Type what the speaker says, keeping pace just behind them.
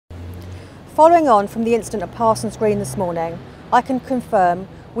Following on from the incident at Parsons Green this morning, I can confirm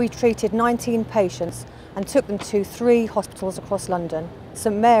we treated 19 patients and took them to 3 hospitals across London: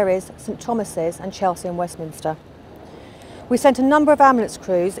 St Mary's, St Thomas's and Chelsea and Westminster. We sent a number of ambulance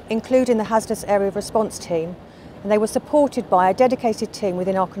crews, including the hazardous area response team, and they were supported by a dedicated team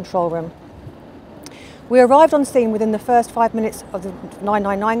within our control room. We arrived on scene within the first 5 minutes of the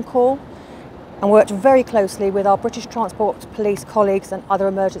 999 call and worked very closely with our British Transport Police colleagues and other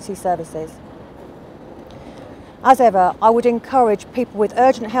emergency services. As ever, I would encourage people with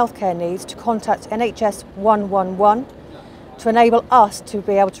urgent healthcare needs to contact NHS 111 to enable us to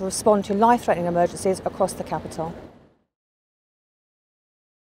be able to respond to life-threatening emergencies across the capital.